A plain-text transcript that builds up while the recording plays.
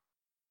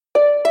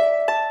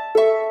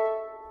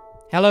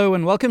Hello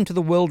and welcome to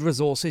the World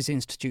Resources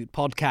Institute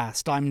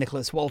podcast. I'm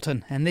Nicholas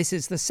Walton, and this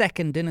is the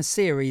second in a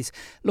series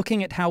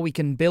looking at how we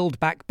can build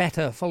back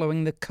better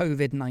following the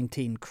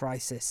COVID-19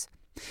 crisis.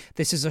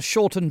 This is a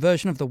shortened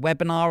version of the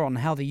webinar on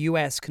how the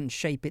US can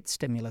shape its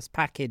stimulus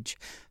package,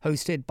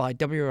 hosted by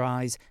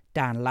WRI's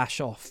Dan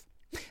Lashoff.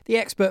 The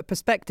expert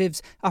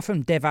perspectives are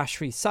from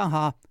Devashri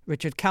Saha,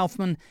 Richard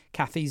Kaufman,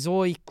 Kathy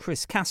Zoy,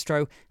 Chris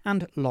Castro,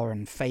 and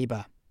Lauren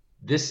Faber.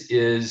 This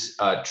is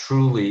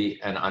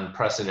truly an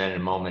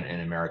unprecedented moment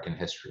in American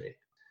history.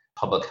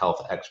 Public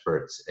health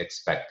experts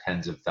expect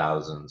tens of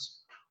thousands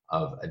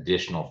of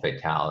additional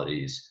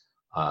fatalities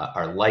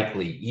are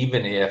likely,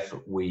 even if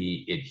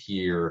we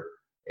adhere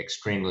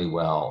extremely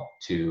well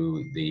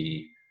to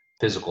the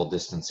physical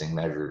distancing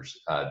measures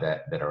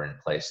that are in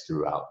place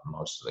throughout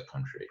most of the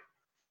country.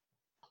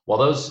 While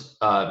those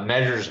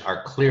measures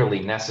are clearly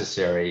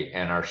necessary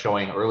and are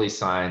showing early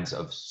signs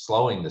of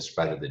slowing the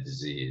spread of the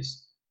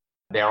disease,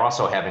 they are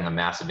also having a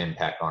massive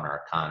impact on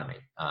our economy.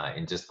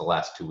 In just the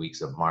last 2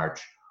 weeks of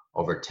March,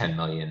 over 10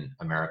 million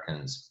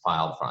Americans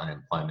filed for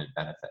unemployment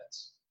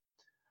benefits.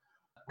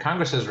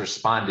 Congress has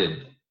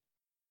responded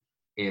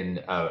in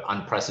an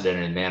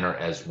unprecedented manner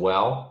as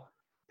well,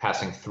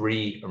 passing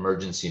 3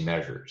 emergency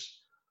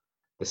measures.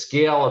 The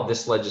scale of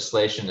this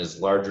legislation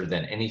is larger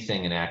than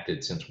anything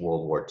enacted since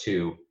World War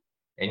II,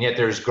 and yet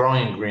there's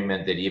growing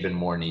agreement that even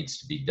more needs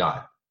to be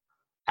done.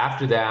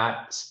 After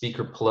that,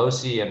 Speaker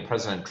Pelosi and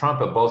President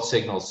Trump have both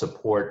signaled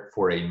support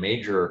for a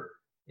major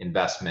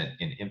investment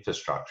in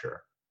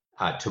infrastructure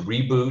to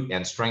reboot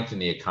and strengthen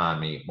the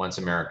economy once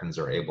Americans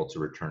are able to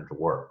return to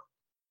work.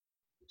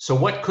 So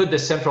what could the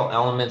central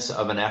elements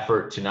of an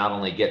effort to not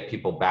only get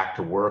people back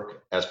to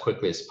work as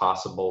quickly as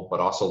possible, but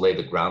also lay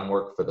the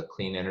groundwork for the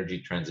clean energy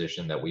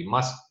transition that we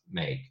must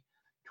make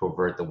to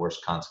avert the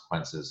worst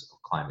consequences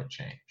of climate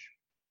change?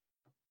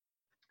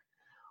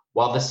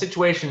 While the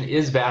situation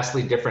is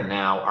vastly different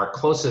now, our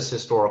closest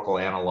historical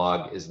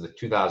analog is the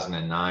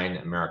 2009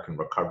 American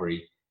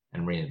Recovery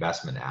and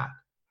Reinvestment Act.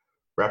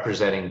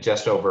 Representing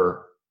just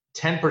over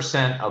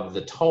 10% of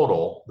the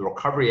total, the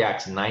Recovery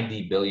Act's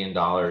 $90 billion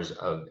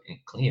of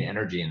clean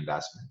energy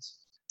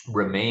investments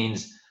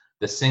remains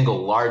the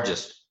single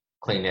largest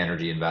clean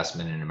energy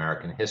investment in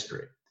American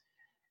history.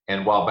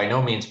 And while by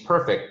no means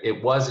perfect,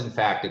 it was in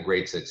fact a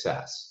great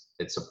success.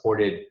 It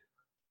supported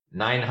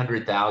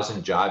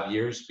 900,000 job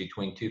years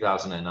between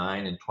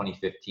 2009 and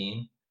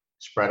 2015,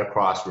 spread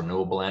across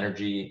renewable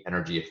energy,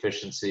 energy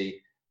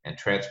efficiency, and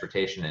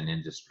transportation and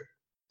industry.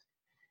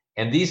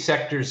 And these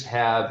sectors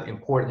have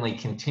importantly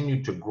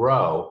continued to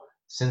grow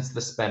since the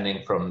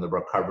spending from the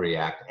Recovery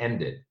Act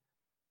ended.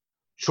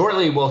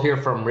 Shortly, we'll hear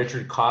from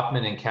Richard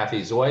Kaufman and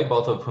Kathy Zoy,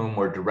 both of whom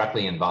were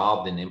directly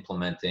involved in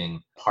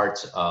implementing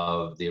parts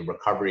of the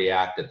Recovery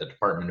Act at the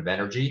Department of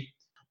Energy.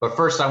 But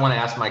first, I want to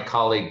ask my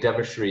colleague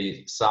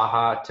Devashri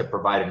Saha to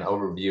provide an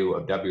overview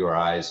of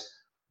WRI's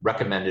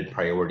recommended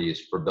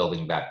priorities for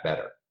building back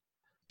better.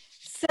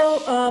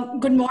 So,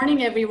 good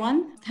morning,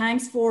 everyone.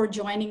 Thanks for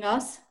joining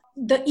us.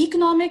 The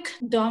economic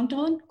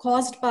downturn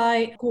caused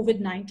by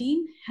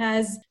COVID-19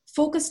 has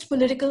focused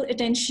political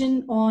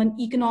attention on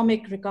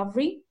economic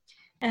recovery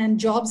and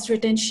jobs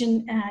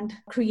retention and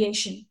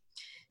creation.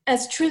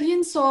 As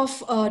trillions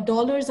of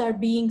dollars are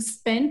being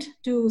spent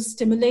to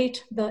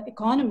stimulate the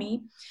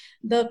economy,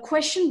 the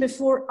question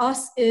before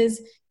us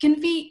is, can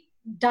we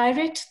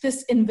direct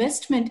this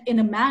investment in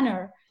a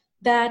manner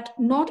that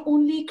not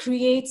only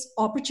creates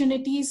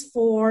opportunities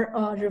for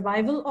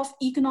revival of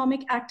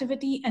economic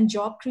activity and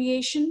job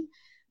creation,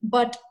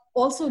 but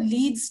also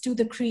leads to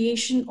the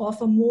creation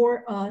of a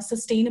more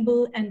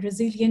sustainable and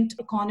resilient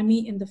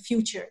economy in the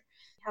future?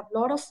 We have a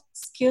lot of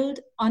skilled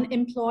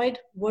unemployed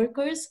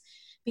workers.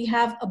 We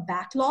have a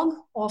backlog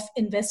of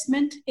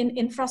investment in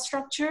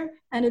infrastructure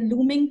and a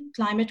looming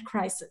climate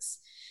crisis.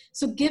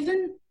 So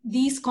given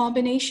these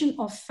combination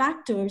of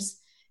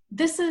factors,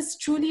 this is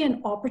truly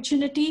an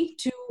opportunity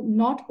to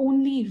not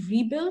only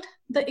rebuild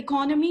the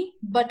economy,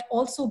 but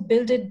also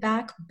build it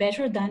back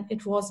better than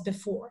it was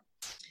before.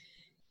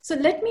 So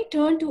let me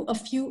turn to a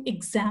few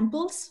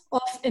examples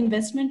of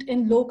investment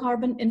in low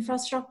carbon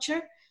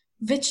infrastructure,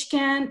 which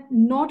can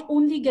not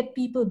only get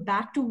people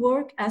back to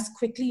work as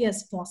quickly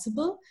as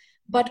possible,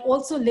 but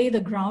also lay the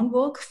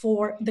groundwork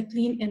for the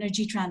clean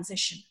energy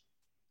transition.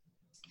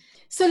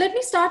 So let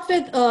me start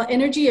with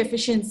energy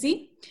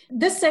efficiency.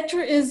 This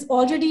sector is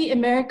already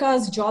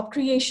America's job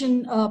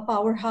creation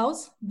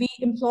powerhouse. We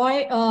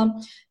employ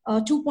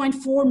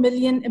 2.4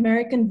 million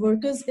American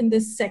workers in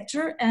this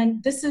sector,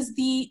 and this is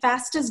the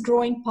fastest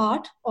growing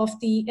part of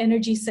the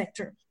energy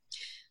sector.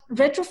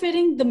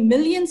 Retrofitting the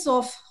millions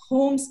of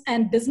homes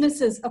and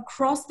businesses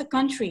across the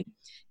country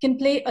can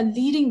play a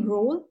leading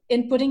role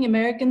in putting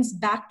Americans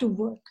back to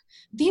work.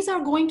 These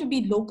are going to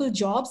be local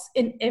jobs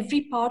in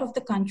every part of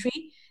the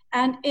country,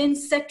 and in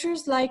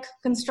sectors like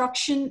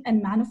construction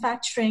and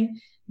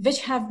manufacturing, which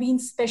have been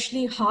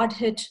especially hard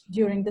hit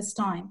during this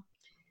time.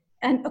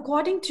 And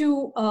according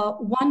to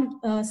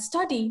one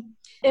study,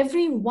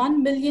 every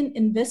 1 million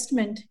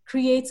investment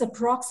creates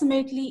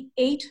approximately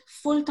 8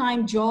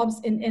 full-time jobs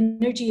in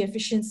energy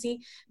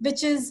efficiency,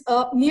 which is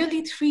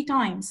nearly 3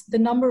 times the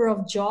number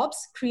of jobs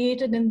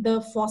created in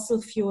the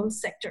fossil fuel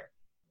sector.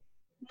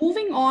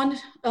 Moving on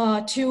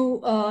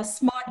to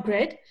smart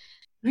grid,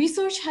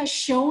 research has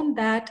shown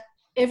that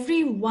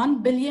every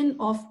 1 billion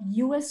of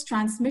US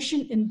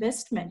transmission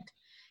investment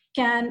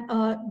can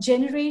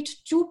generate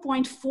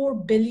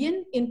 2.4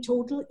 billion in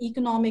total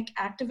economic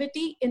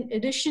activity, in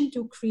addition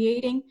to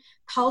creating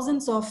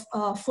thousands of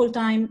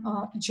full-time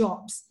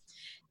jobs.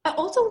 I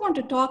also want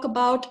to talk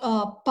about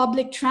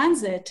public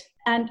transit,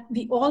 and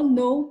we all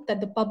know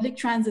that the public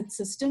transit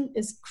system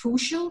is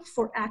crucial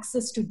for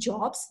access to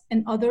jobs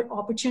and other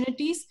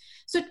opportunities.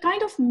 So it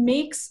kind of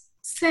makes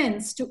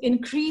sense to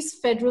increase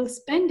federal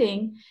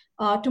spending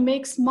to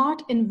make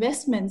smart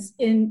investments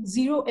in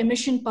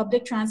zero-emission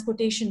public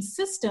transportation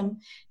system.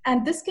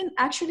 And this can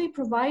actually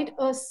provide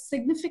a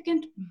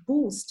significant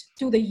boost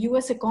to the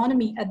US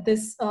economy at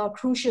this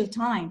crucial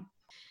time.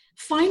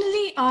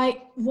 Finally,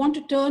 I want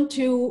to turn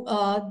to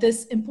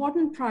this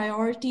important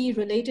priority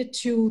related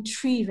to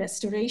tree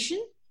restoration.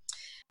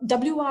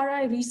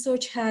 WRI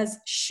research has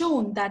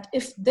shown that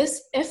if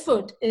this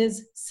effort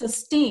is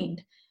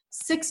sustained,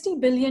 60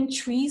 billion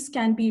trees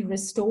can be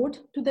restored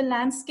to the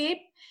landscape,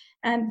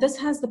 and this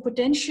has the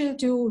potential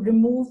to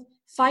remove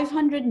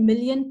 500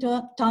 million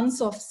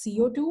tons of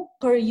CO2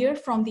 per year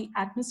from the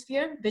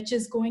atmosphere, which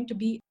is going to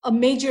be a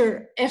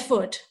major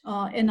effort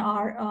in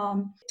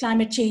our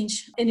climate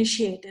change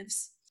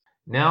initiatives.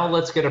 Now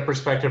let's get a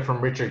perspective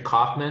from Richard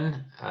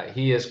Kaufman.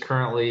 He is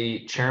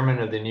currently chairman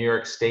of the New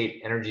York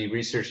State Energy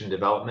Research and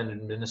Development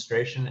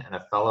Administration and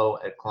a fellow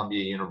at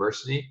Columbia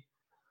University.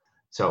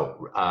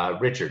 So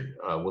Richard,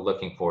 we're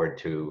looking forward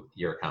to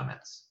your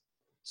comments.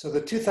 So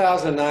the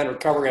 2009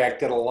 Recovery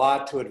Act did a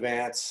lot to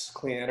advance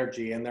clean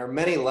energy, and there are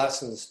many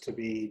lessons to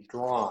be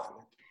drawn.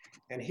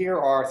 And here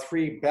are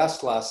 3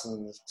 best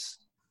lessons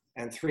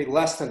and 3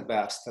 less than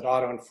best that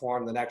ought to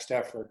inform the next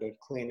effort at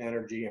clean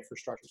energy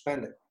infrastructure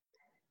spending.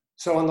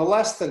 So on the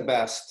less than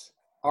best,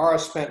 ARRA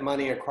spent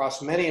money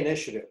across many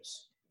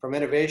initiatives, from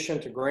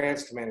innovation to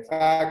grants to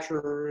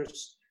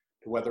manufacturers,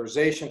 to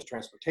weatherization, to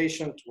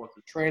transportation, to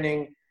worker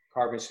training,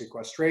 carbon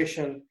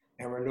sequestration,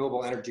 and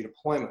renewable energy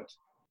deployment.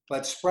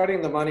 But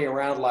spreading the money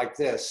around like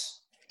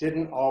this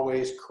didn't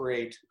always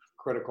create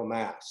critical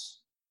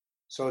mass.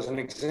 So as an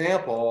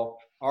example,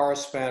 ARRA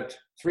spent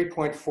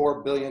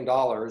 $3.4 billion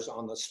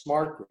on the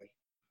smart grid,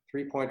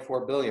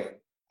 $3.4 billion,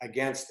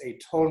 against a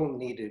total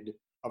needed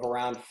of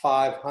around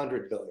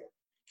 $500 billion.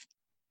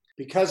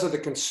 Because of the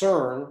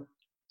concern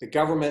that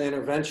government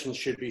intervention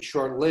should be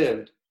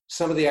short-lived,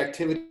 some of the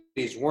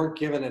activities weren't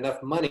given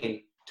enough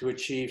money to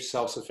achieve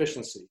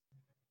self-sufficiency.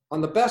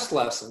 On the best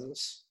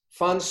lessons,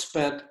 funds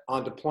spent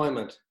on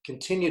deployment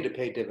continue to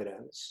pay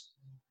dividends,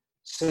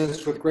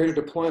 since with greater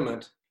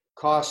deployment,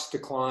 costs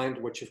declined,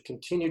 which have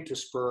continued to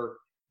spur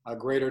a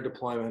greater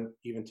deployment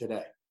even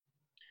today.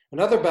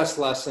 Another best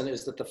lesson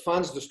is that the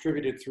funds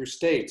distributed through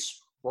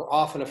states were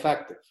often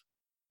effective.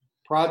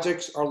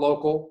 Projects are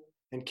local,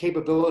 and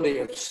capability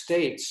of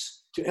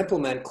states to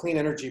implement clean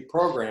energy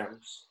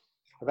programs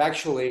have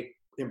actually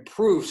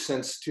improved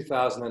since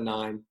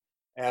 2009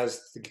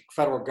 as the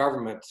federal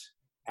government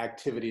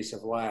activities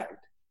have lagged.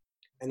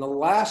 And the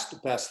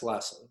last best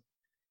lesson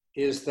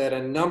is that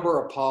a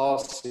number of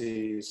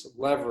policies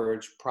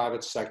leverage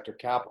private sector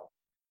capital.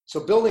 So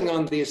building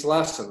on these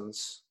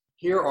lessons,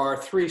 here are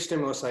 3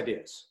 stimulus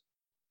ideas.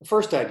 The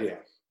first idea,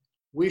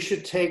 we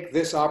should take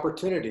this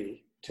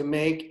opportunity to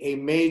make a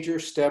major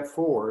step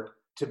forward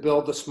to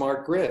build the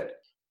smart grid.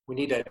 We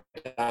need a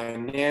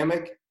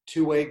dynamic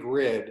two-way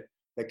grid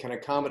that can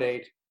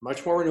accommodate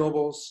much more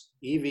renewables,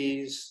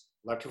 EVs,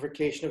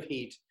 electrification of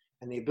heat,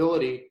 and the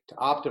ability to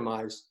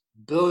optimize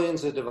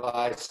billions of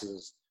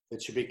devices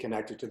that should be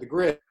connected to the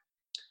grid.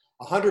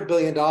 $100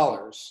 billion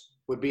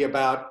would be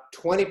about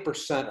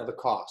 20% of the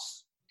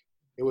costs.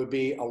 It would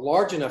be a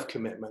large enough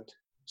commitment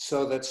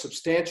so that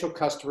substantial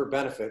customer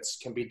benefits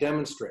can be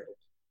demonstrated.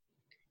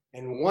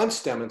 And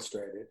once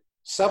demonstrated,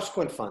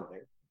 subsequent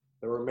funding,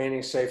 the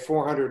remaining, say,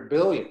 $400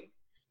 billion,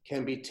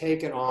 can be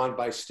taken on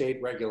by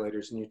state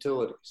regulators and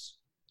utilities.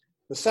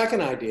 The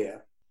second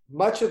idea,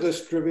 much of the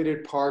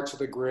distributed parts of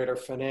the grid are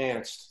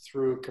financed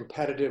through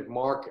competitive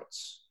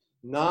markets,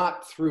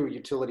 not through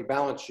utility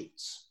balance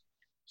sheets.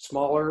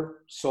 Smaller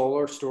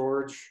solar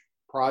storage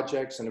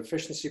projects and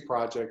efficiency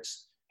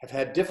projects have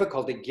had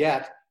difficulty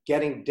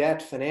getting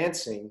debt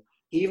financing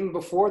even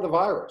before the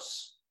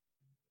virus.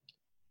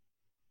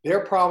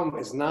 Their problem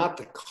is not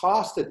the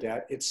cost of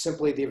debt, it's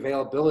simply the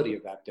availability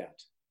of that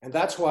debt. And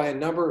that's why a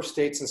number of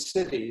states and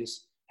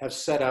cities have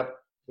set up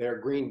their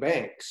green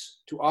banks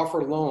to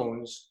offer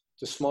loans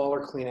to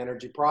smaller clean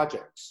energy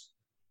projects.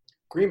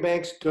 Green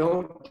banks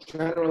don't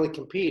generally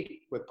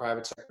compete with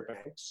private sector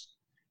banks.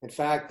 In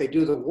fact, they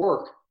do the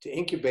work to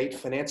incubate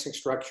financing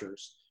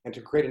structures and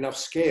to create enough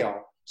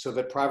scale so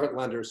that private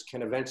lenders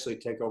can eventually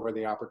take over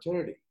the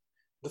opportunity.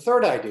 The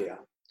third idea,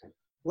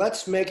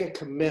 let's make a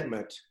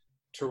commitment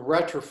to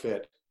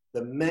retrofit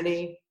the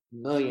many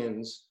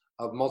millions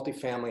of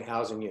multifamily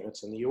housing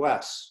units in the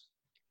US.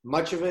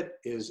 Much of it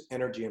is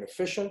energy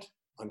inefficient,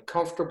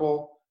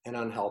 uncomfortable, and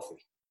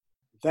unhealthy.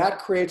 That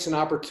creates an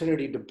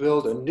opportunity to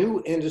build a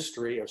new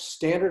industry of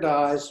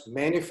standardized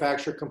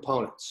manufactured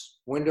components,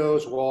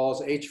 windows,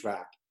 walls,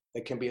 HVAC,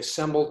 that can be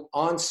assembled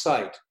on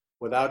site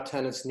without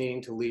tenants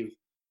needing to leave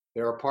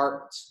their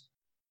apartments.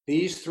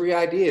 These three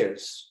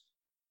ideas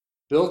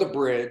build a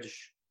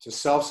bridge to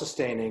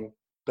self-sustaining,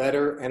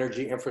 better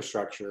energy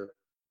infrastructure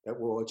that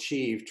will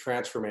achieve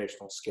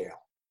transformational scale.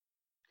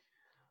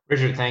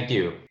 Richard, thank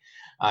you.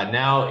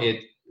 Now it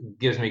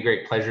gives me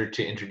great pleasure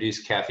to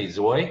introduce Kathy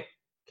Zoy.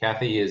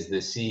 Kathy is the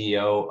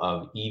CEO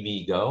of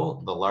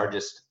EVgo, the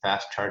largest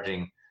fast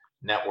charging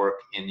network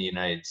in the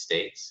United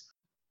States.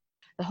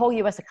 The whole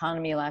US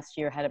economy last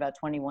year had about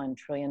 $21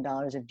 trillion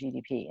of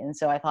GDP. And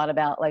so I thought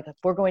about, like, if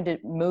we're going to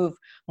move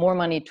more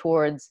money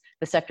towards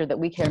the sector that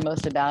we care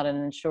most about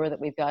and ensure that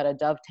we've got a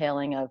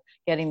dovetailing of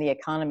getting the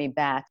economy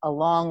back,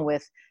 along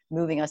with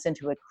moving us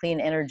into a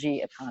clean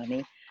energy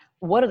economy,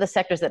 what are the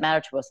sectors that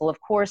matter to us? Well, of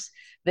course,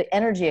 the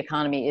energy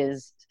economy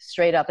is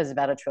straight up is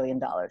about $1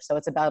 trillion. So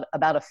it's about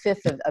a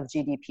fifth of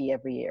GDP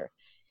every year.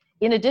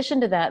 In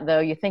addition to that, though,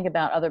 you think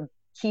about other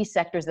key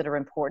sectors that are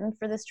important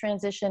for this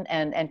transition,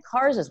 and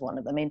cars is one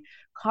of them. I mean,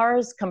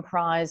 cars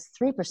comprise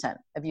 3%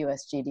 of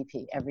US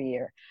GDP every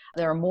year.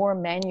 There are more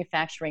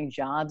manufacturing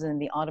jobs in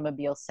the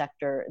automobile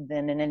sector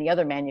than in any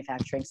other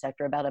manufacturing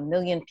sector. About 1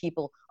 million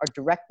people are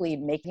directly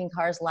making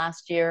cars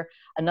last year.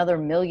 Another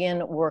 1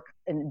 million work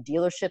in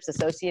dealerships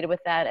associated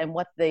with that. And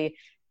what the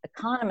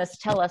economists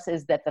tell us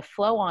is that the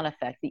flow-on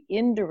effect, the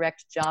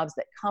indirect jobs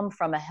that come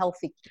from a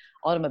healthy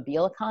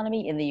automobile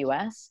economy in the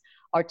US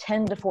are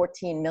 10 to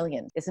 14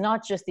 million. It's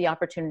not just the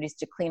opportunities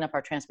to clean up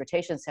our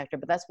transportation sector,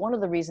 but that's one of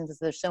the reasons is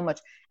there's so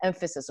much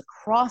emphasis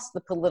across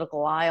the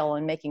political aisle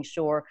on making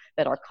sure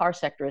that our car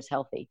sector is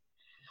healthy.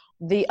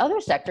 The other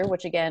sector,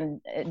 which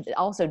again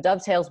also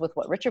dovetails with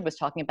what Richard was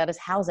talking about, is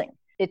housing.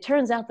 It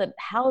turns out that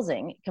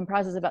housing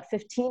comprises about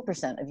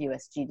 15% of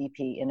US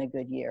GDP in a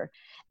good year.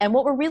 And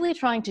what we're really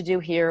trying to do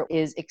here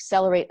is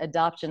accelerate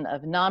adoption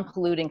of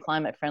non-polluting,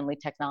 climate-friendly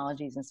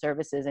technologies and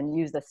services and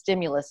use the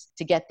stimulus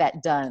to get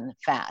that done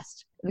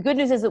fast. The good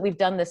news is that we've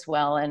done this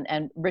well,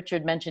 and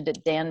Richard mentioned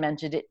it, Dan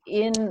mentioned it,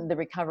 in the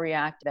Recovery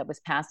Act that was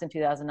passed in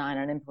 2009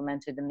 and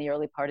implemented in the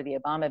early part of the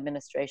Obama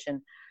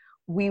administration.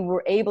 We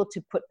were able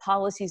to put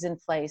policies in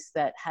place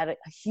that had a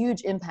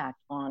huge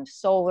impact on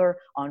solar,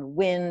 on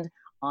wind,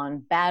 on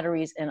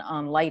batteries, and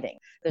on lighting.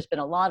 There's been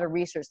a lot of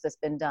research that's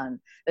been done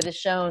that has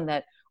shown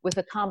that with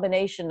a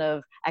combination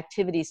of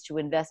activities to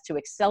invest to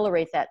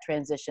accelerate that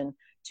transition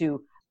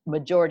to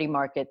majority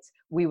markets,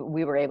 we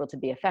were able to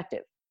be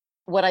effective.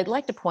 What I'd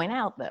like to point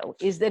out, though,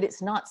 is that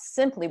it's not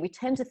simply, we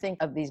tend to think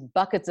of these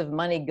buckets of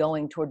money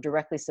going toward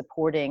directly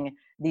supporting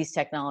these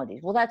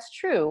technologies. Well, that's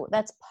true.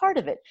 That's part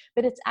of it.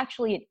 But it's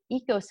actually an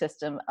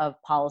ecosystem of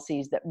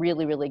policies that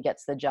really, really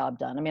gets the job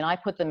done. I mean, I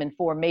put them in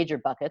 4 major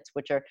buckets,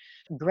 which are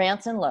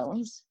grants and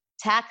loans,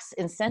 tax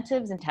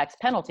incentives and tax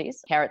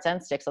penalties, carrots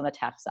and sticks on the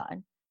tax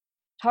side,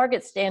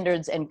 target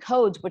standards and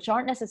codes, which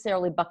aren't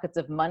necessarily buckets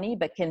of money,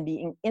 but can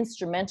be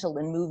instrumental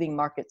in moving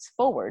markets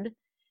forward.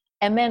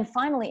 And then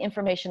finally,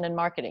 information and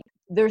marketing.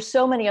 There's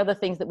so many other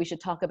things that we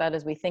should talk about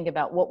as we think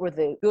about what were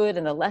the good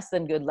and the less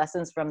than good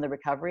lessons from the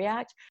Recovery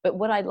Act. But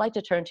what I'd like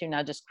to turn to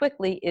now just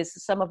quickly is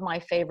some of my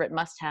favorite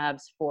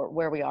must-haves for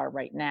where we are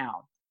right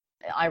now.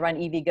 I run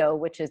EVgo,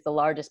 which is the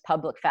largest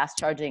public fast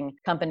charging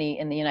company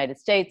in the United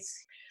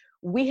States.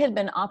 We had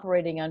been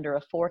operating under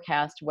a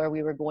forecast where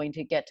we were going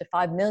to get to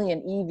 5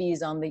 million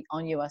EVs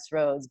on US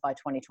roads by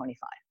 2025.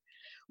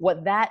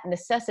 What that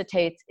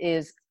necessitates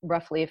is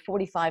roughly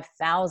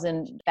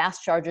 45,000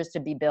 fast chargers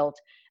to be built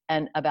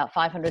and about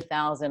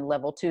 500,000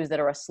 level 2s that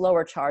are a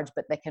slower charge,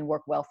 but that can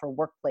work well for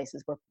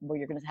workplaces where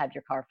you're going to have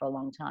your car for a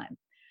long time.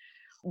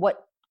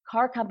 What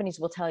car companies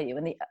will tell you,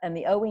 and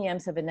the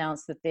OEMs have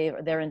announced that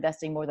they're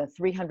investing more than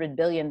 $300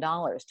 billion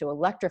to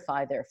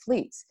electrify their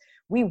fleets.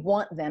 We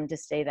want them to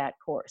stay that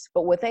course.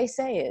 But what they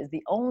say is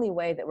the only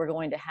way that we're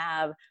going to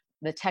have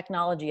the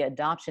technology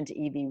adoption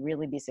to EV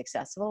really be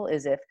successful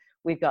is if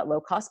we've got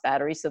low-cost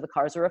batteries, so the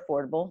cars are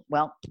affordable.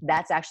 Well,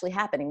 that's actually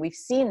happening. We've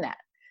seen that.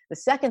 The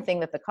second thing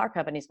that the car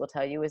companies will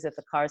tell you is that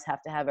the cars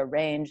have to have a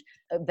range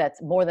that's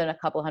more than a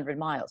couple hundred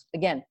miles.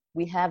 Again,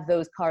 we have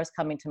those cars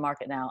coming to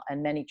market now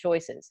and many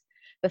choices.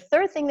 The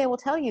third thing they will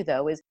tell you,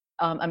 though, is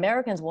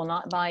Americans will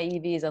not buy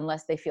EVs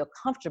unless they feel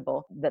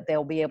comfortable that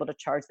they'll be able to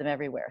charge them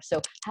everywhere. So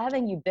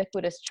having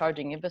ubiquitous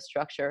charging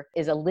infrastructure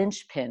is a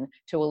linchpin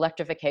to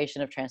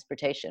electrification of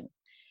transportation.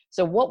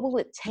 So what will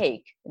it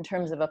take in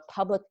terms of a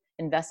public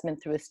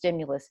investment through a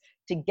stimulus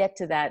to get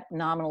to that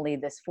nominally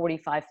this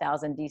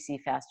 45,000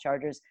 DC fast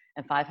chargers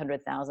and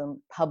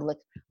 500,000 public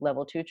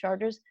level 2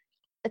 chargers?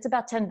 It's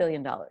about $10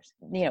 billion.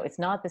 You know, it's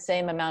not the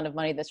same amount of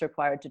money that's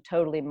required to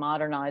totally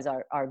modernize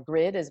our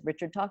grid, as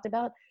Richard talked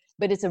about,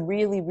 but it's a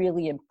really,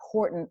 really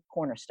important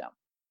cornerstone.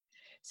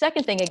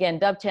 Second thing, again,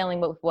 dovetailing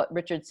with what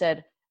Richard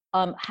said,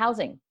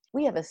 housing.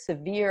 We have a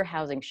severe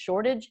housing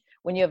shortage.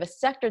 When you have a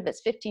sector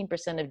that's 15%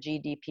 of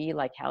GDP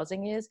like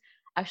housing is,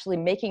 actually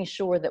making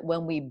sure that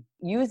when we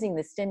using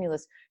the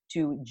stimulus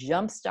to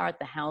jumpstart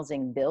the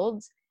housing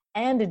builds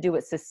and to do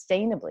it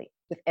sustainably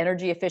with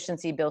energy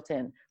efficiency built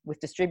in, with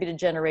distributed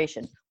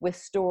generation, with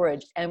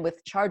storage, and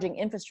with charging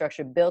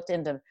infrastructure built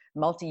into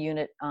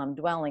multi-unit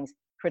dwellings,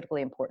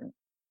 critically important.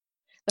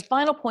 The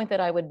final point that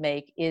I would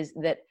make is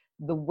that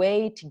the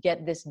way to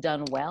get this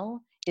done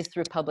well is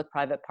through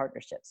public-private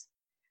partnerships.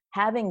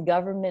 Having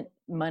government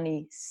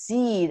money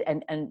seed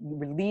and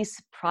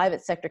release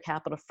private sector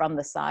capital from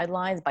the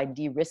sidelines by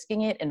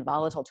de-risking it in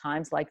volatile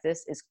times like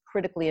this is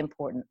critically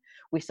important.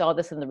 We saw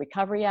this in the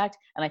Recovery Act,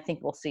 and I think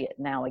we'll see it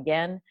now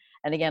again.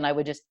 And again, I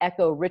would just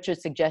echo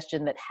Richard's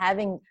suggestion that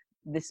having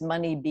this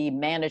money be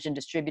managed and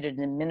distributed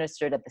and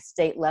administered at the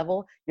state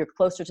level, you're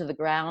closer to the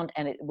ground,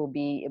 and it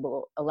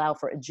will allow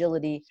for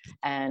agility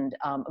and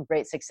a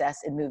great success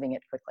in moving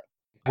it quickly.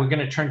 We're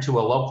going to turn to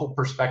a local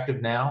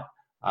perspective now.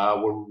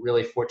 We're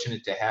really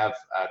fortunate to have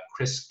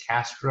Chris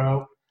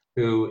Castro,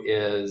 who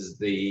is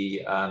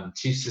the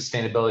Chief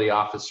Sustainability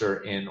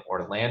Officer in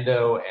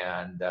Orlando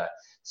and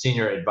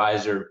Senior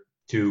Advisor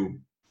to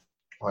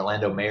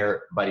Orlando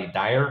Mayor Buddy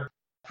Dyer.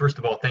 First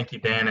of all, thank you,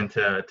 Dan, and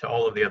to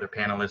all of the other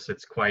panelists.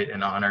 It's quite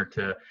an honor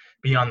to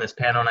be on this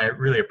panel, and I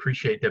really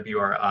appreciate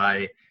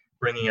WRI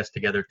bringing us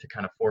together to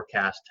kind of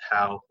forecast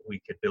how we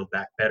could build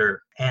back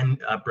better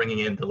and bringing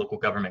in the local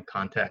government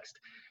context.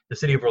 The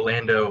city of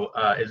Orlando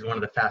is one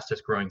of the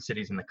fastest growing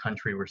cities in the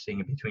country. We're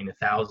seeing between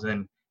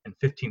 1,000 and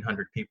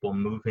 1,500 people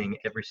moving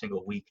every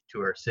single week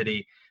to our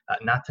city,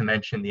 not to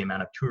mention the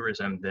amount of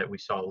tourism that we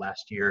saw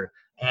last year.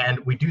 And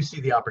we do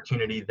see the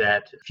opportunity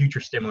that future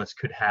stimulus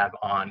could have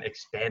on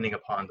expanding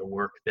upon the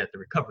work that the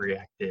Recovery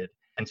Act did.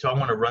 And so I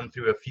want to run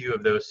through a few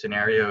of those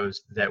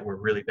scenarios that were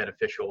really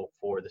beneficial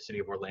for the city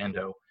of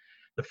Orlando.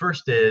 The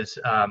first is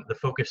the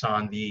focus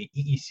on the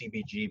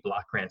EECBG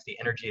block grants, the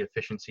Energy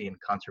Efficiency and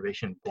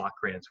Conservation block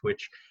grants,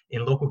 which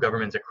in local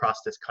governments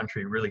across this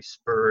country really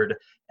spurred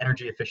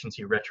energy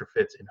efficiency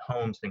retrofits in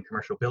homes and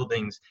commercial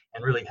buildings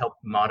and really helped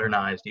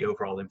modernize the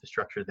overall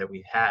infrastructure that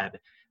we had.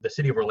 The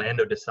city of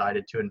Orlando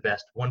decided to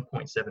invest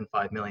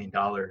 $1.75 million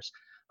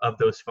of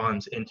those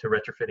funds into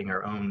retrofitting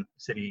our own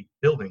city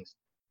buildings.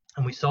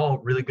 And we saw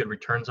really good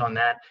returns on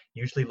that,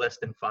 usually less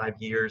than 5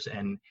 years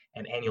and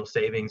annual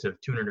savings of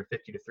 $250,000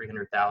 to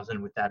 $300,000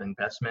 with that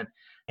investment.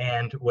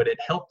 And what it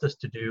helped us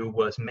to do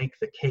was make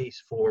the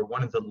case for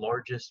one of the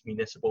largest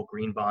municipal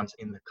green bonds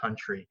in the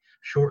country.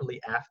 Shortly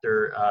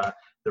after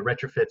the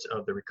retrofits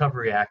of the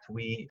Recovery Act,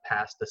 we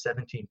passed the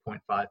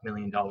 $17.5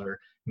 million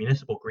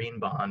municipal green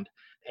bond.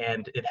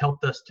 And it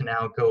helped us to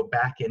now go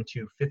back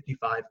into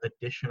 55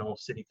 additional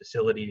city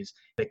facilities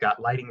that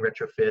got lighting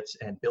retrofits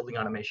and building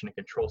automation and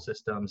control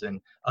systems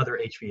and other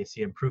HVAC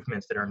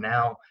improvements that are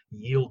now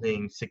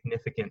yielding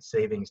significant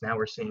savings. Now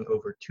we're seeing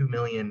over $2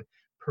 million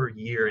per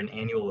year in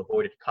annual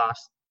avoided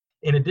costs.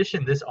 In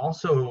addition, this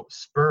also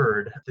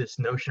spurred this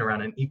notion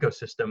around an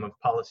ecosystem of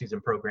policies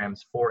and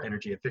programs for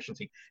energy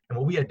efficiency. And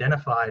what we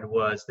identified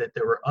was that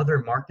there were other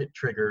market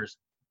triggers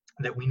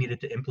that we needed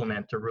to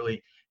implement to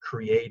really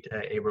create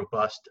a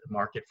robust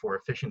market for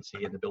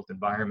efficiency in the built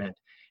environment.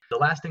 The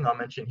last thing I'll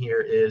mention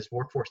here is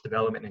workforce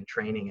development and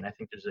training, and I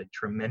think there's a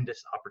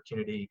tremendous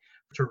opportunity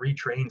to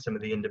retrain some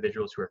of the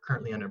individuals who are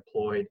currently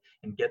unemployed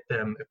and get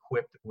them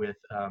equipped with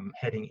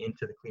heading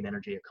into the clean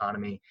energy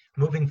economy.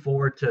 Moving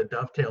forward to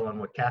dovetail on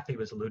what Kathy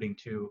was alluding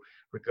to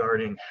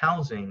regarding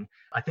housing,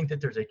 I think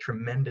that there's a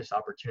tremendous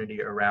opportunity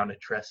around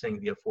addressing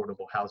the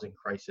affordable housing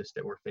crisis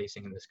that we're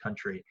facing in this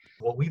country.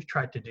 What we've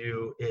tried to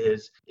do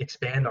is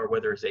expand our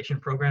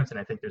weatherization programs, and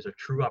I think there's a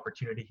true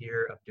opportunity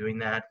here of doing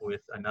that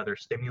with another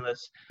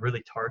stimulus,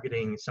 really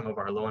targeting some of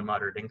our low and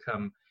moderate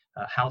income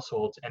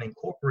households and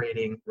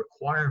incorporating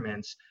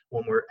requirements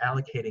when we're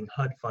allocating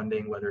HUD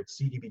funding, whether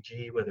it's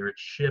CDBG, whether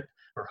it's SHIP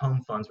or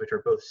home funds, which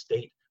are both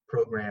state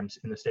programs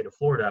in the state of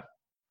Florida,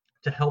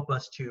 to help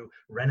us to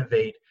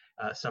renovate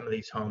some of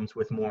these homes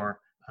with more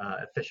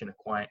efficient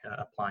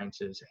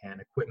appliances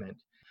and equipment.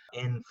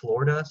 In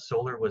Florida,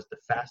 solar was the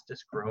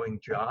fastest growing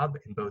job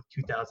in both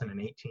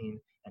 2018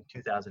 and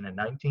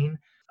 2019.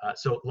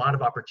 So a lot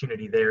of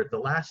opportunity there. The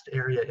last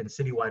area in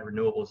citywide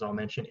renewables I'll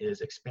mention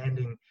is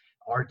expanding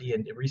R&D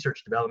and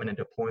research development and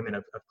deployment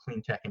of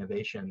clean tech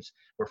innovations.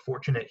 We're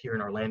fortunate here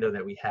in Orlando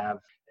that we have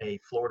a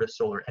Florida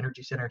Solar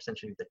Energy Center,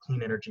 essentially the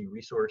Clean Energy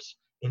Resource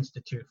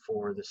Institute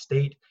for the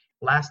state.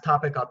 Last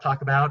topic I'll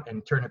talk about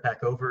and turn it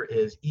back over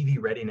is EV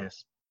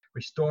readiness.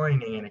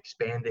 Restoring and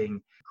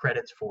expanding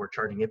credits for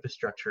charging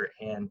infrastructure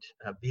and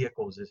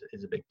vehicles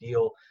is a big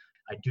deal.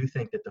 I do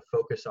think that the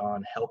focus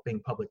on helping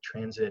public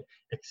transit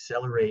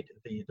accelerate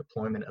the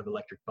deployment of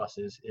electric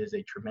buses is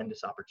a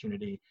tremendous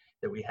opportunity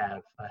that we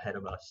have ahead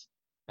of us.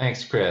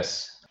 Thanks,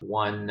 Chris.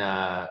 One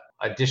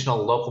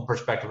additional local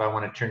perspective I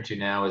want to turn to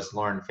now is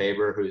Lauren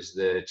Faber, who's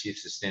the Chief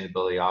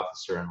Sustainability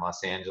Officer in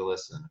Los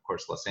Angeles. And of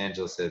course, Los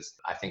Angeles is,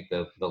 I think,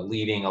 the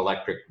leading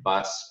electric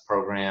bus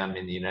program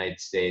in the United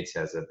States,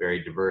 has a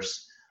very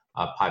diverse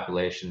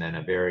population and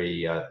a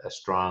very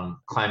strong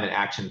climate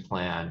action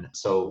plan.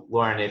 So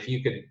Lauren, if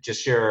you could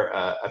just share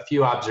a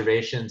few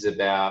observations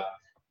about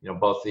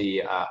both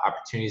the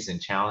opportunities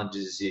and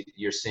challenges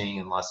you're seeing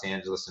in Los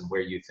Angeles, and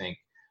where you think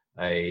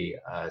a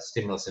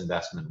stimulus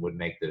investment would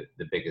make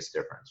the biggest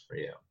difference for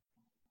you.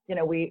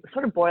 We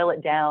sort of boil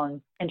it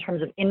down in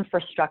terms of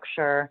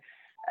infrastructure,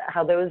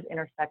 how those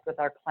intersect with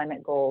our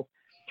climate goals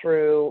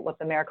through what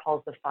the mayor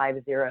calls the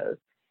 5 zeros.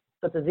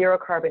 So it's a zero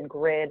carbon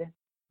grid,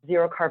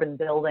 zero carbon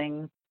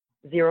buildings,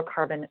 zero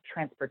carbon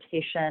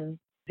transportation,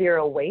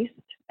 zero waste,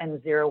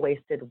 and zero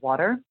wasted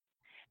water.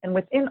 And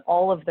within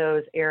all of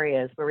those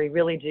areas where we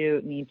really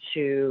do need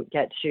to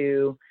get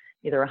to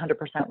either 100%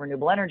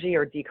 renewable energy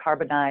or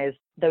decarbonize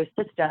those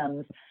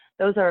systems,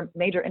 those are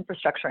major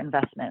infrastructure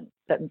investments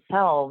that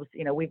themselves,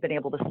 we've been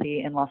able to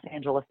see in Los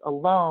Angeles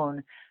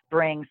alone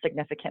bring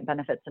significant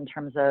benefits in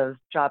terms of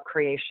job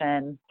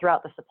creation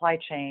throughout the supply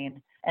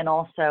chain, and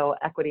also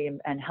equity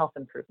and health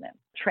improvement.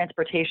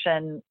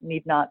 Transportation,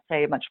 need not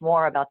say much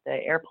more about the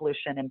air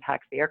pollution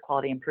impacts, the air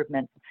quality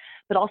improvements,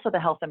 but also the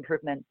health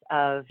improvements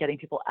of getting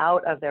people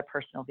out of their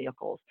personal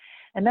vehicles.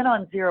 And then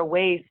on zero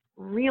waste,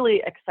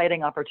 really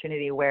exciting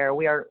opportunity where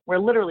we're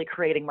literally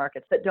creating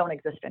markets that don't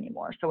exist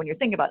anymore. So when you're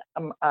thinking about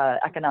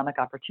economic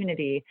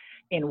opportunity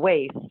in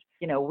waste,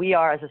 we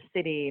are as a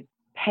city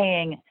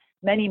paying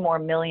many more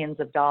millions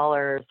of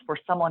dollars for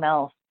someone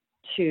else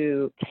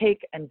to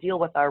take and deal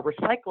with our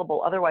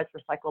otherwise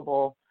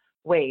recyclable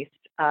waste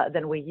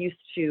than we used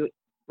to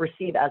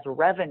receive as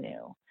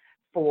revenue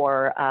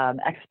for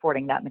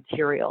exporting that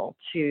material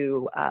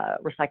to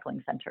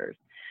recycling centers.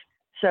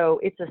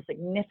 So it's a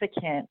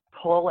significant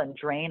pull and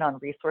drain on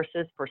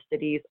resources for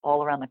cities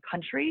all around the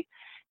country,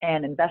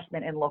 and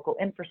investment in local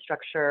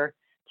infrastructure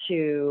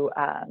to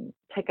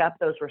pick up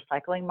those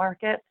recycling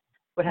markets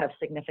would have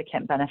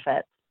significant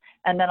benefits.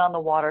 And then on the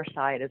water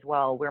side as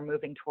well, we're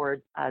moving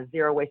towards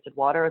zero wasted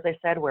water, as I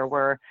said, where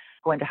we're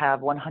going to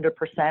have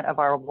 100% of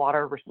our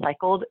water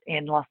recycled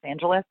in Los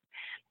Angeles.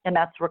 And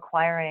that's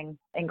requiring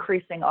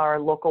increasing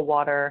our local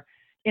water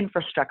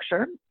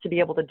infrastructure to be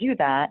able to do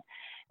that,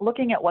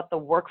 looking at what the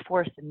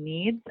workforce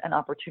needs and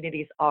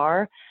opportunities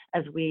are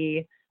as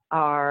we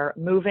are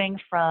moving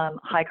from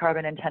high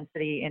carbon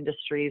intensity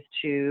industries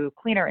to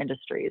cleaner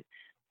industries.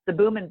 The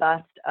boom and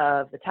bust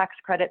of the tax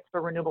credits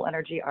for renewable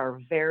energy are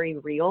very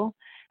real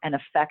and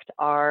affect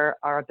our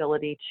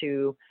ability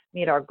to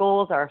meet our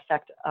goals, our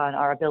effect on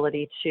our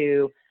ability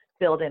to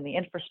build in the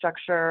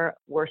infrastructure.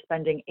 We're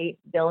spending $8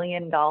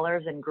 billion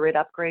in grid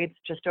upgrades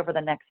just over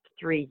the next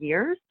 3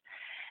 years,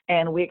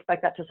 and we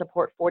expect that to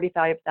support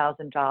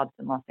 45,000 jobs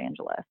in Los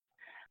Angeles.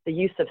 The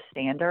use of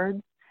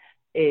standards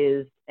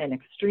is an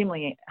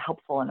extremely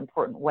helpful and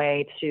important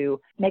way to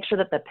make sure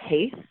that the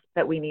pace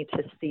that we need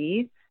to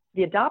see,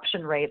 the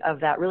adoption rate of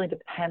that really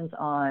depends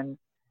on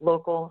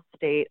local,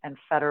 state, and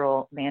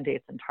federal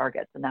mandates and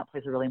targets, and that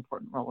plays a really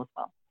important role as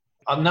well.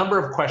 A number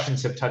of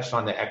questions have touched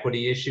on the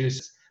equity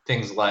issues.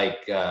 Things like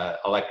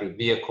electric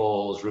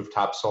vehicles,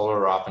 rooftop solar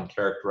are often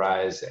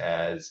characterized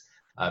as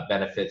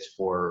benefits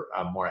for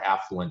more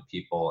affluent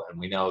people. And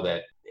we know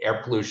that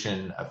air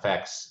pollution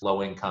affects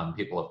low-income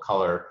people of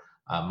color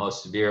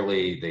most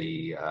severely.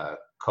 The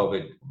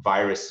COVID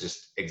virus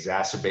just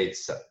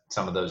exacerbates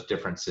some of those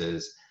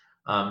differences.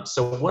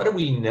 So what do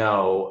we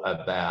know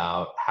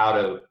about how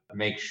to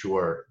make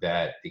sure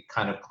that the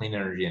kind of clean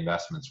energy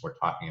investments we're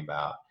talking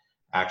about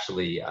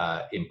actually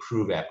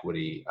improve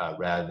equity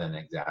rather than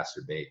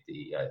exacerbate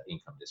the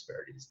income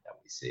disparities that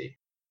we see?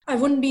 I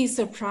wouldn't be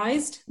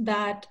surprised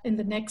that in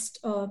the next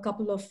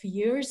couple of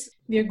years,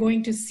 we are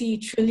going to see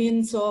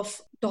trillions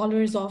of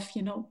dollars of,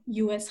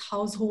 U.S.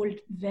 household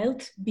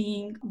wealth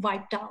being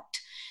wiped out.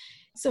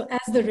 So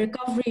as the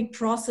recovery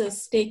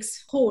process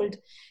takes hold,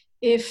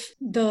 if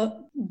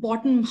the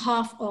bottom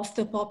half of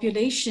the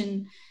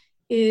population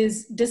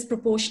is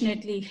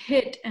disproportionately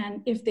hit,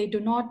 and if they do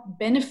not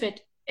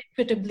benefit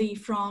equitably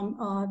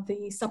from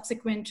the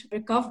subsequent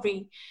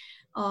recovery,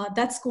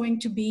 that's going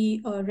to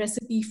be a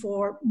recipe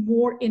for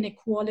more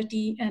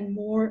inequality and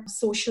more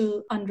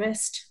social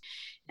unrest.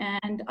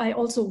 And I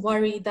also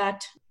worry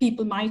that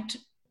people might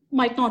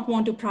not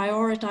want to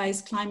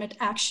prioritize climate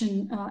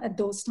action at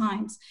those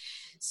times.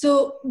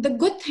 So the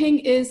good thing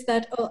is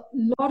that a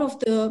lot of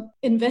the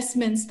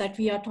investments that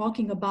we are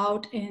talking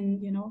about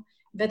in,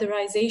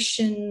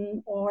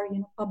 weatherization or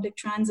public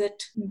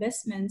transit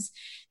investments,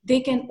 they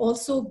can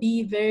also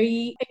be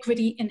very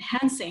equity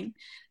enhancing.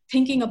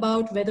 Thinking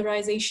about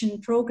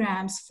weatherization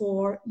programs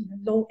for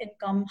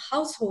low-income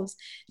households,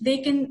 they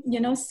can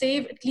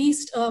save at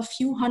least a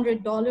few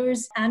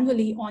 $100s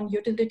annually on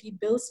utility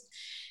bills.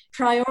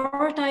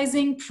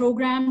 Prioritizing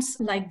programs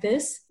like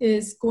this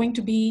is going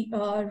to be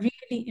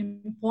really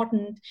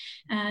important,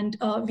 and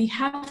we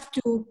have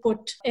to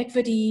put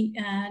equity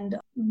and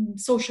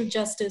social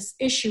justice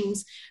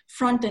issues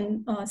front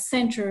and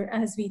center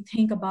as we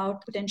think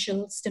about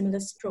potential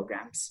stimulus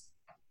programs.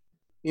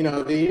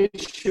 The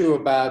issue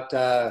about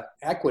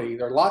equity,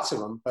 there are lots of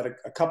them, but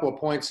a couple of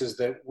points is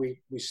that we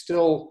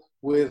still,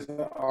 with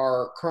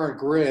our current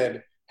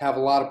grid, have a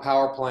lot of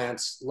power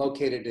plants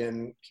located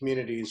in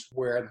communities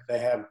where they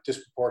have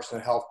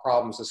disproportionate health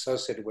problems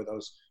associated with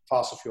those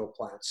fossil fuel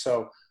plants.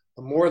 So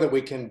the more that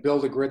we can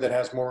build a grid that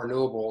has more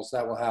renewables,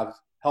 that will have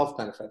health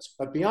benefits.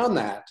 But beyond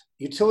that,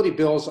 utility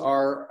bills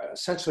are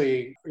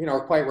essentially,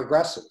 quite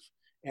regressive.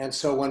 And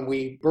so when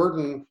we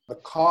burden the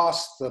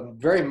cost, the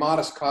very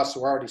modest costs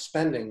we're already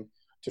spending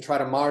to try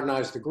to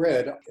modernize the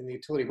grid in the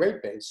utility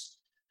rate base,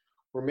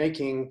 we're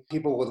making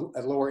people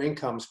at lower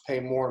incomes pay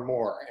more and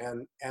more.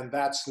 And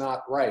that's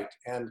not right.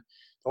 And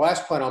the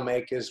last point I'll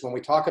make is when we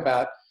talk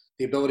about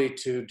the ability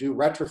to do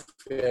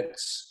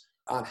retrofits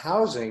on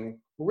housing,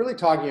 we're really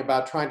talking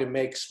about trying to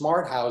make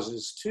smart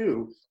houses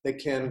too that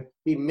can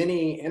be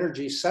mini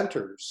energy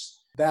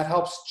centers. That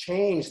helps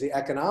change the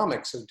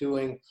economics of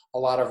doing a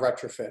lot of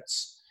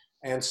retrofits.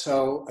 And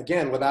so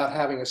again, without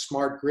having a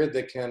smart grid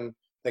that can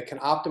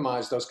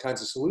optimize those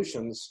kinds of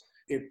solutions,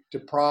 it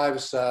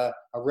deprives a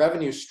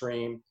revenue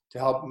stream to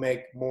help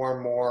make more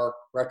and more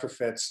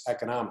retrofits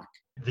economic.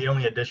 The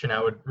only addition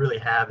I would really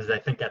have is I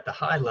think at the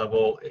high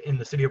level, in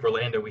the city of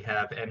Orlando, we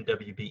have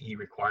MWBE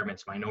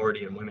requirements,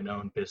 minority and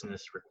women-owned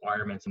business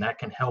requirements, and that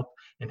can help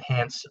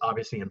enhance,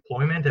 obviously,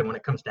 employment. And when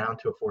it comes down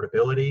to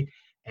affordability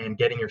and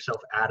getting yourself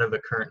out of the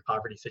current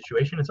poverty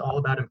situation, it's all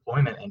about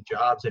employment and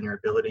jobs and your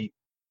ability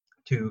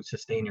to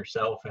sustain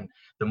yourself. And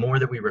the more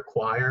that we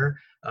require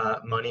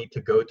money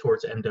to go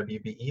towards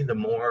MWBE, the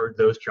more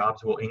those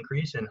jobs will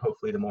increase, and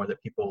hopefully the more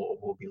that people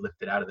will be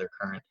lifted out of their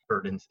current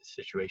burden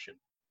situation.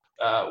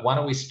 Why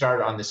don't we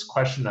start on this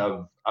question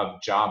of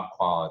job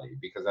quality?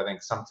 Because I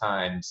think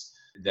sometimes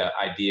the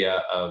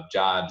idea of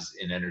jobs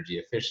in energy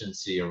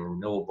efficiency or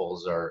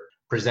renewables are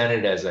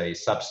presented as a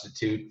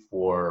substitute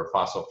for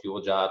fossil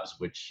fuel jobs,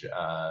 which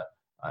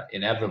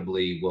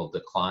inevitably will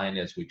decline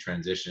as we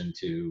transition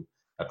to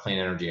a clean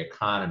energy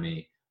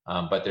economy.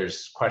 But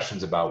there's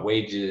questions about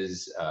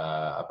wages,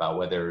 about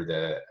whether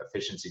the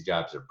efficiency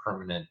jobs are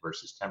permanent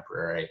versus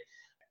temporary,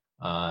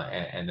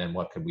 and then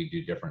what could we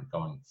do different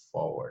going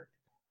forward?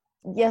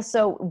 Yes,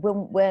 so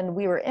when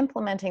we were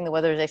implementing the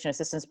Weatherization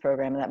Assistance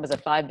Program, and that was a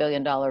 $5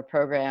 billion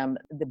program,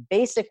 the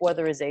basic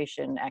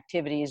weatherization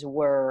activities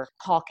were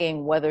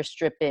caulking, weather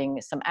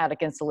stripping, some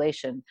attic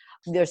insulation.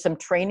 There's some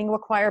training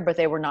required, but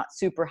they were not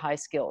super high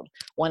skilled.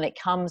 When it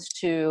comes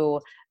to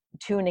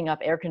tuning up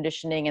air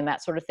conditioning and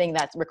that sort of thing,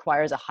 that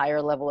requires a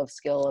higher level of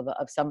skill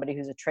of somebody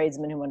who's a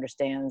tradesman who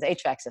understands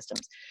HVAC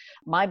systems.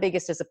 My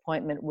biggest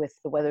disappointment with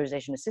the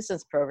Weatherization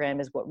Assistance Program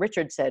is what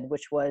Richard said,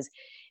 which was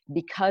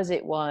because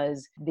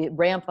the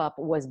ramp up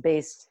was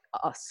based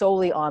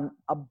solely on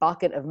a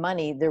bucket of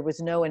money, there was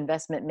no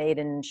investment made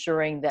in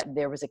ensuring that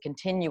there was a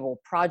continual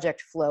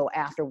project flow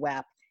after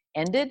WAP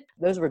ended.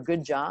 Those were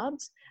good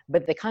jobs,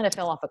 but they kind of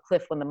fell off a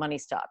cliff when the money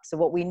stopped. So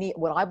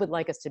what I would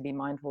like us to be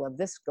mindful of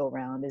this go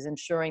round is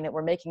ensuring that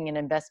we're making an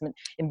investment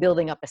in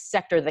building up a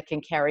sector that can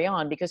carry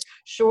on, because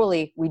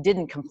surely we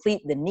didn't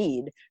complete the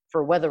need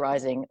for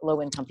weatherizing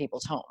low-income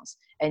people's homes,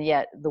 and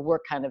yet the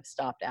work kind of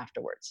stopped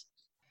afterwards.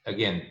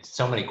 Again,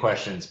 so many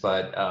questions,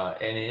 but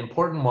an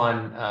important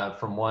one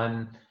from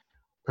one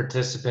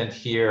participant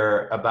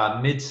here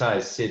about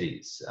mid-sized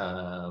cities,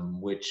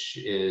 which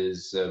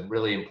is a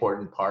really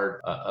important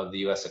part of the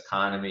U.S.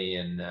 economy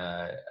and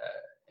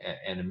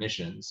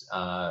emissions,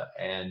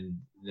 and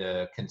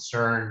the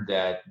concern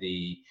that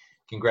the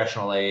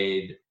congressional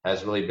aid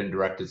has really been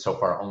directed so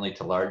far only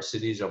to large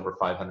cities over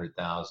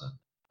 500,000.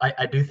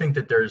 I do think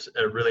that there's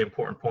a really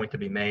important point to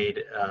be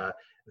made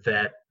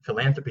that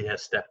philanthropy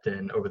has stepped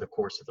in over the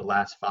course of the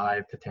last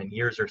 5 to 10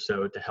 years or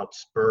so to help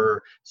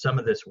spur some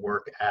of this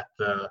work at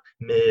the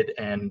mid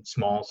and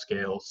small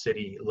scale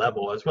city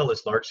level, as well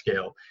as large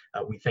scale.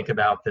 We think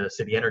about the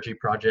City Energy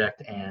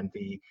Project and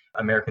the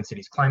American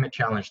Cities Climate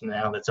Challenge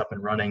now that's up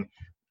and running.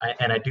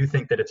 And I do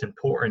think that it's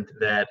important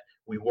that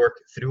we work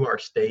through our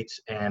states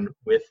and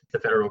with the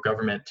federal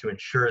government to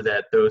ensure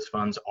that those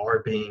funds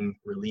are being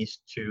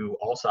released to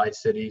all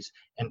size cities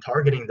and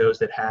targeting those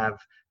that have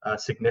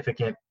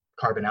significant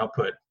carbon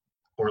output,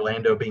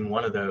 Orlando being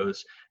one of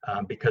those,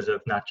 because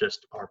of not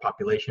just our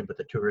population, but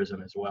the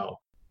tourism as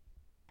well.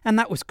 And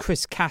that was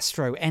Chris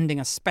Castro ending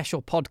a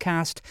special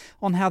podcast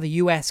on how the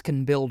US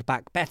can build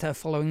back better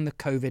following the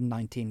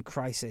COVID-19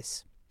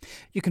 crisis.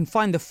 You can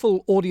find the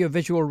full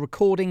audiovisual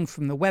recording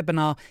from the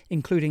webinar,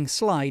 including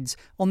slides,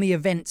 on the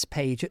events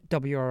page at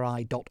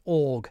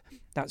wri.org.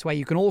 That's where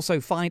you can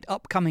also find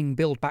upcoming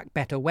Build Back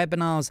Better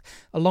webinars,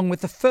 along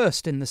with the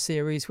first in the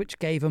series, which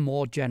gave a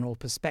more general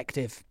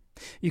perspective.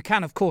 You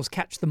can, of course,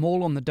 catch them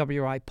all on the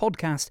WRI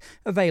podcast,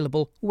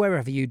 available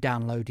wherever you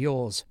download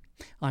yours.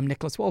 I'm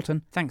Nicholas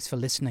Walton. Thanks for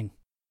listening.